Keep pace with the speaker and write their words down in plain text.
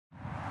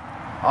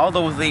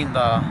Aldo was leading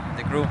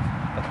the group,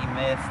 but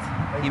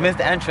he missed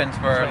the entrance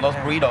for Los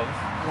Burritos.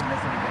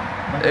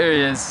 There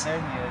he is.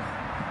 There he is.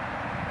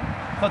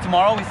 So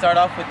tomorrow we start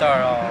off with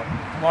our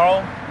tomorrow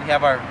we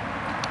have our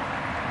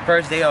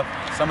first day of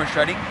summer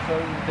shredding. So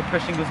the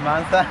Christian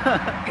Guzman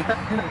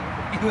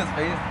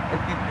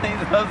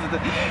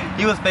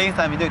he was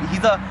FaceTiming, dude.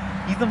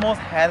 He's the most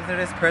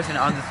hazardous person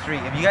on the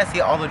street. If you guys see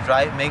Aldo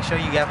drive, make sure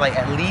you get like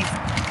at least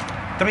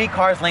 3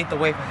 cars length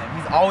away from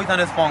him. He's always on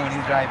his phone when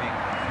he's driving.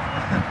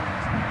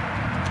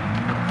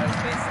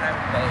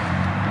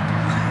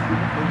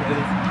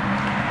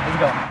 Let's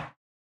go.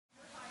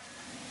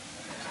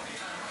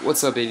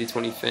 What's up,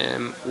 8020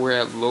 fam? We're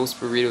at Los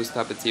Burritos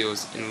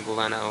Tapatios in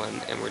Glen Ellen,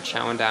 and we're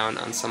chowing down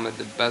on some of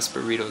the best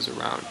burritos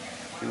around.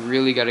 You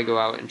really got to go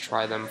out and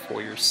try them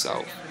for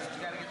yourself.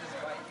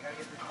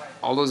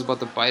 Aldo's about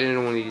to bite into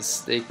one of these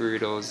steak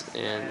burritos,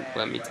 and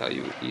let me tell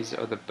you, these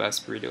are the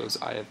best burritos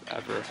I have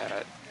ever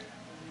had.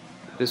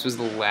 This was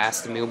the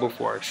last meal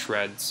before our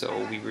shred,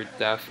 so we were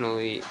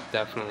definitely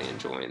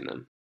enjoying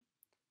them.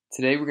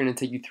 Today we're going to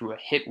take you through a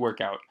HIIT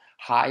workout,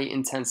 high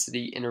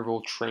intensity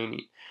interval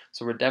training.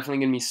 So we're definitely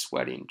going to be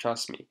sweating,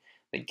 trust me.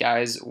 The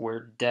guys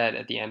were dead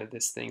at the end of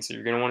this thing, so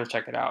you're going to want to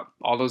check it out.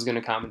 Aldo's going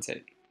to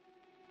commentate.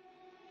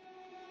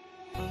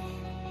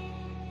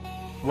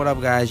 What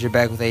up, guys? You're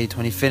back with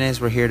 8020 Fitness.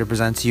 We're here to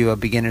present to you a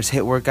beginner's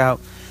HIIT workout.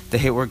 The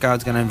HIIT workout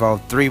is going to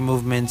involve 3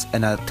 movements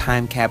and a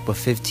time cap of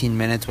 15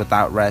 minutes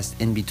without rest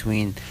in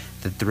between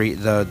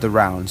the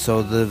rounds.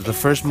 So the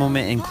first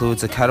movement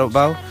includes a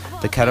kettlebell.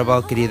 The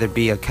kettlebell could either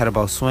be a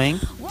kettlebell swing,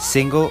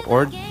 single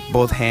or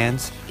both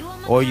hands,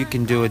 or you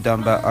can do a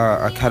dumbbell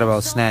or a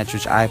kettlebell snatch,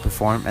 which I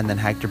perform, and then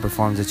Héctor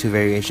performs the 2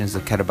 variations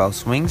of kettlebell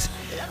swings.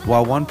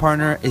 While one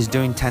partner is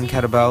doing 10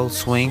 kettlebell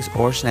swings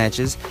or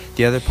snatches,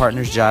 the other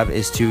partner's job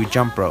is to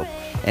jump rope.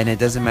 And it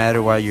doesn't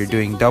matter whether you're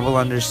doing double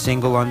unders,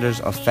 single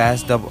unders, a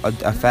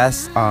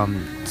fast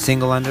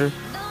single under,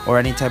 or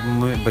any type of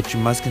movement, but you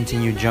must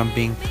continue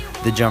jumping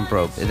the jump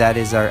rope. That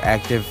is our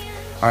active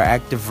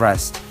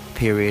rest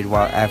period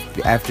while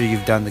after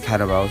you've done the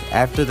kettlebells.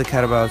 After the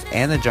kettlebells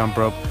and the jump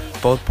rope,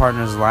 both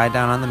partners lie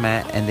down on the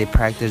mat and they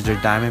practice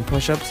their diamond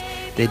push-ups.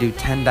 They do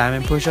 10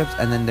 diamond push-ups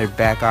and then they're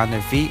back on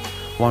their feet.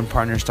 One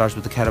partner starts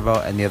with the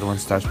kettlebell and the other one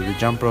starts with the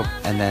jump rope,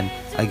 and then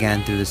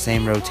again through the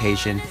same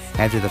rotation.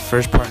 After the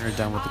first partner is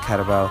done with the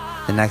kettlebell,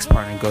 the next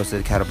partner goes to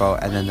the kettlebell,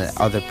 and then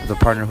the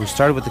partner who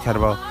started with the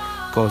kettlebell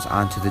goes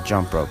onto the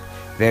jump rope.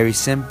 Very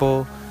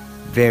simple,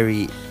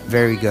 very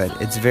good.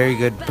 It's very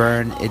good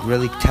burn. It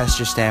really tests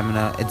your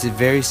stamina. It's a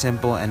very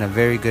simple and a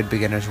very good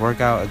beginner's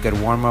workout, a good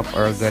warm-up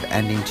or a good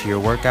ending to your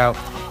workout.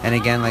 And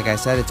again, like I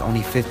said, it's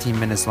only 15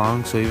 minutes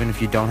long, so even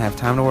if you don't have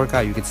time to work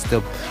out, you can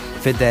still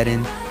fit that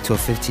in to a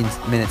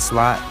 15-minute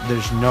slot.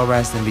 There's no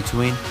rest in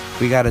between.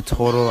 We got a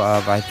total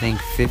of, I think,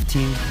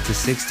 15 to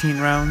 16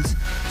 rounds.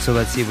 So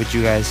let's see what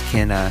you guys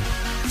can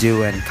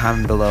do, and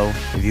comment below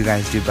if you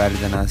guys do better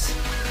than us.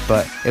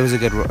 But it was a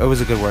good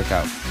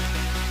workout.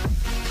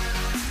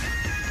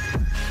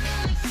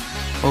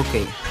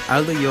 Ok,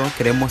 Aldo y yo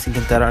queremos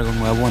intentar algo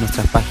nuevo en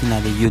nuestra página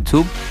de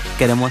YouTube.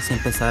 Queremos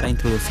empezar a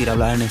introducir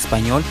hablar en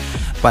español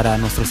para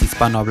nuestros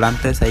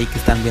hispanohablantes ahí que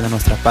están viendo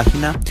nuestra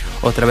página.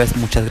 Otra vez,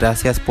 muchas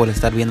gracias por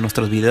estar viendo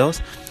nuestros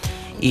videos.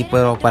 Y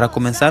pero para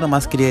comenzar,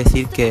 nomás quería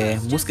decir que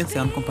búsquense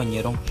a un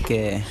compañero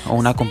o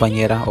una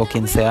compañera o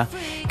quien sea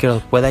que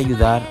los pueda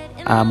ayudar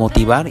a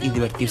motivar y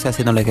divertirse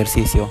haciendo el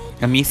ejercicio.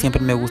 A mí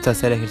siempre me gusta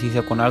hacer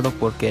ejercicio con Aldo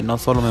porque no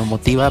solo me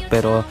motiva,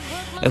 pero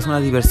es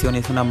una diversión y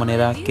es una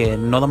manera que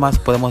no nomás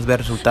podemos ver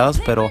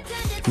resultados, pero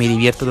me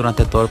divierto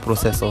durante todo el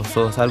proceso.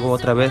 Es algo,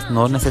 otra vez,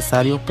 no es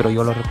necesario, pero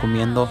yo lo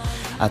recomiendo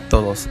a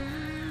todos.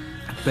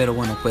 Pero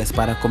bueno, pues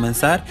para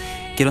comenzar,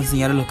 quiero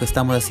enseñarles lo que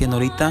estamos haciendo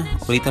ahorita.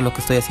 Ahorita lo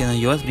que estoy haciendo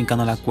yo es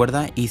brincando la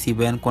cuerda, y si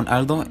ven con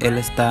Aldo, él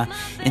está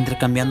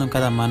intercambiando en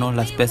cada mano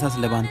las pesas,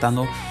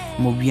 levantando,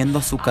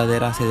 moviendo su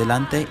cadera hacia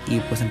adelante y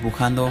pues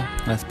empujando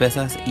las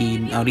pesas.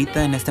 Y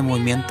ahorita en este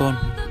movimiento,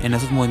 en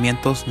esos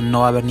movimientos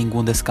no va a haber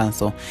ningún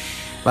descanso.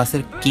 Va a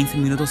ser 15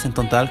 minutos en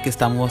total que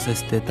estamos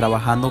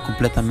trabajando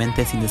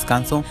completamente sin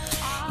descanso,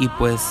 y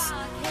pues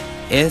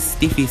es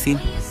difícil,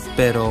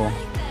 pero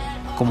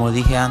como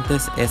dije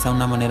antes, es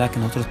una manera que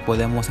nosotros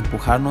podemos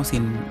empujarnos.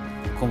 Y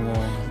como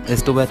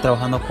estuve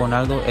trabajando con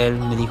Aldo, él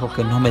me dijo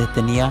que no me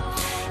detenía,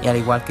 y al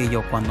igual que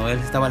yo, cuando él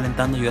estaba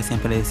alentando, yo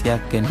siempre le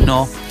decía que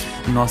no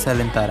se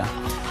alentara.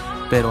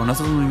 Pero en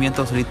esos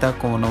movimientos ahorita,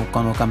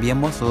 cuando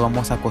cambiemos, nos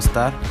vamos a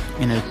acostar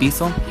en el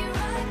piso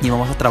y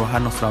vamos a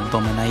trabajar nuestro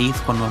abdomen. Ahí es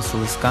con nuestro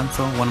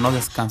descanso, bueno, no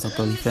descanso,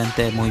 pero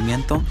diferente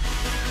movimiento.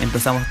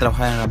 Empezamos a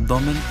trabajar en el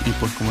abdomen, y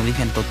pues como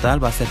dije, en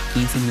total va a ser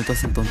 15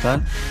 minutos en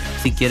total.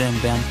 Si quieren,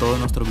 vean todo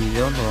nuestro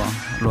video,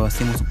 lo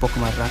hacemos un poco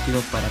más rápido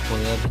para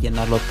poder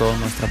llenarlo todo en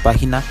nuestra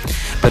página.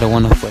 Pero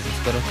bueno, pues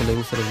espero que les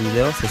gusten los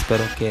videos,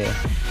 espero que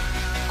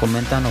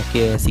comentan, o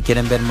que si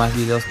quieren ver más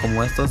videos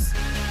como estos,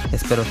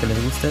 espero que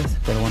les guste.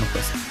 Pero bueno,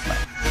 pues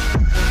bye.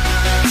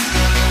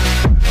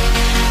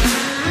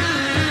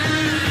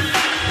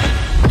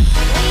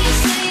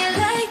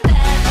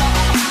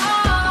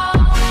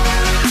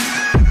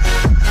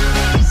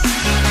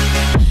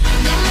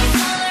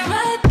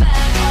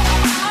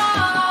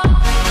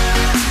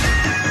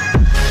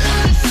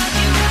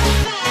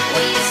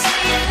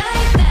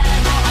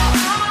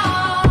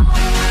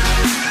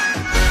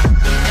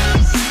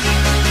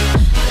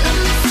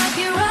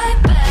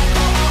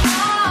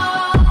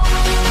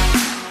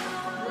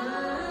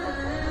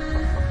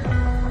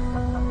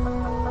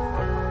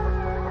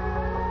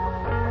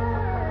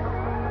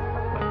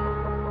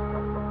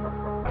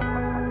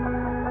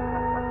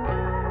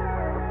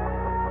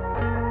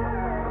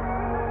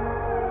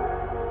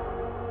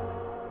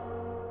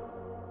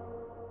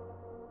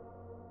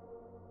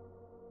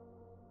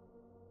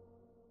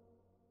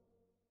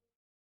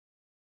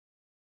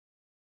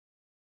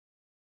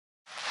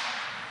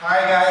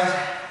 Alright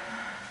guys,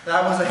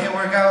 that was a HIIT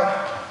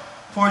workout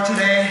for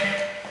today.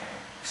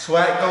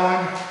 Sweat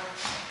going.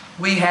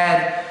 We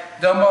had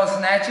dumbbell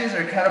snatches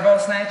or kettlebell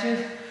snatches.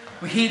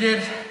 He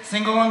did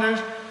single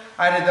unders,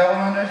 I did double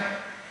unders,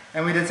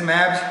 and we did some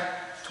abs.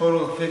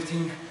 Total of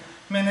 15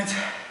 minutes.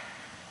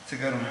 It's a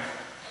good one.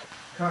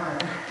 Come on,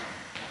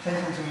 take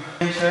some to me.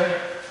 Make sure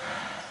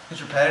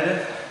it's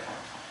repetitive.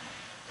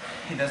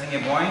 It doesn't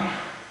get boring.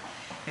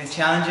 It's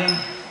challenging,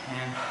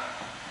 and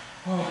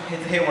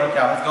it's a HIIT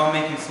workout. It's gonna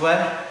make you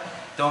sweat.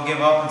 Don't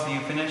give up until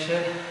you finish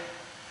it.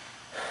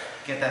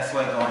 Get that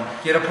sweat going.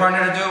 Get a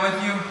partner to do it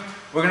with you.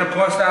 We're gonna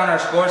post down our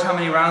scores, how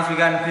many rounds we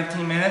got in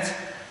 15 minutes.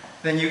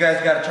 Then you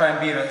guys gotta try and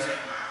beat us.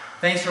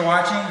 Thanks for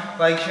watching.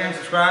 Like, share, and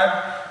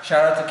subscribe.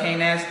 Shout out to K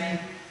Nasty,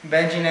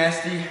 Benji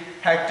Nasty,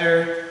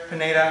 Hector,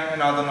 Pineda,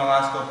 and Aldo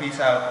Nolasco. Peace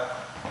out.